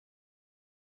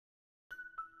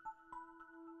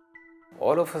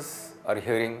All of us are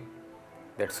hearing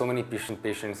that so many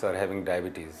patients are having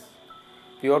diabetes.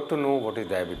 We ought to know what is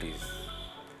diabetes.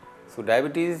 So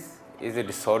diabetes is a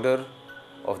disorder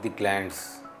of the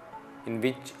glands in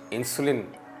which insulin,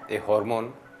 a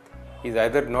hormone, is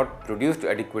either not produced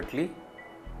adequately,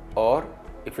 or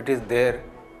if it is there,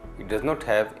 it does not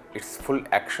have its full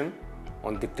action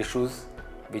on the tissues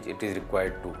which it is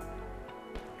required to.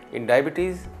 In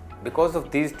diabetes, because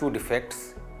of these two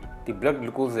defects, the blood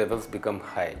glucose levels become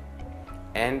high,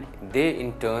 and they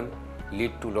in turn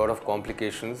lead to a lot of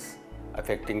complications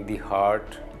affecting the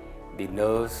heart, the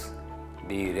nerves,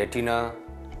 the retina,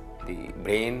 the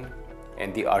brain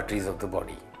and the arteries of the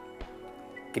body.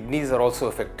 Kidneys are also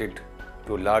affected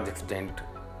to a large extent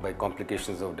by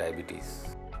complications of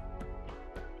diabetes.